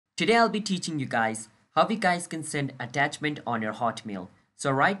Today I'll be teaching you guys how you guys can send attachment on your Hotmail. So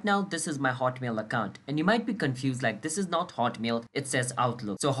right now this is my Hotmail account and you might be confused like this is not Hotmail, it says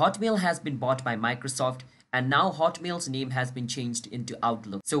Outlook. So Hotmail has been bought by Microsoft and now Hotmail's name has been changed into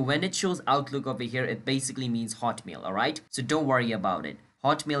Outlook. So when it shows Outlook over here, it basically means Hotmail, alright? So don't worry about it.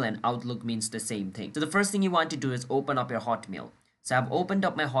 Hotmail and Outlook means the same thing. So the first thing you want to do is open up your Hotmail. So I've opened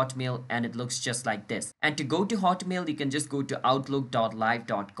up my Hotmail and it looks just like this. And to go to Hotmail, you can just go to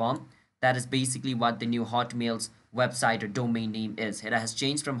outlook.live.com. That is basically what the new Hotmail's website or domain name is. It has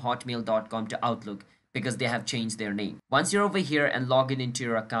changed from hotmail.com to Outlook because they have changed their name. Once you're over here and log in into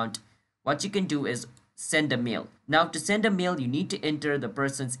your account, what you can do is send a mail. Now to send a mail, you need to enter the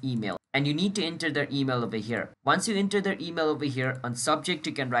person's email and you need to enter their email over here. Once you enter their email over here, on subject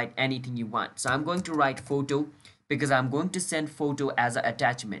you can write anything you want. So I'm going to write photo because I'm going to send photo as an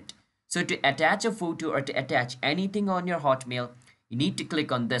attachment. So to attach a photo or to attach anything on your Hotmail, you need to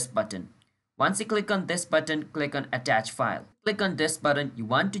click on this button. Once you click on this button, click on attach file. Click on this button, you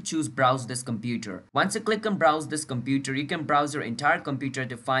want to choose browse this computer. Once you click on browse this computer, you can browse your entire computer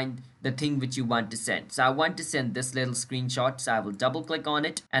to find the thing which you want to send. So I want to send this little screenshot, so I will double click on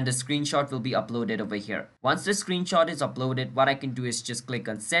it and the screenshot will be uploaded over here. Once the screenshot is uploaded, what I can do is just click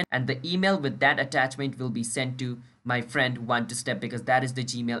on send and the email with that attachment will be sent to my friend one to step because that is the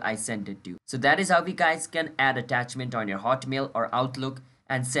Gmail I sent it to. So that is how you guys can add attachment on your Hotmail or Outlook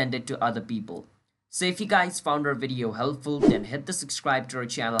and send it to other people. So if you guys found our video helpful, then hit the subscribe to our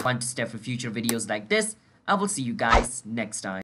channel. Want to step for future videos like this. I will see you guys next time.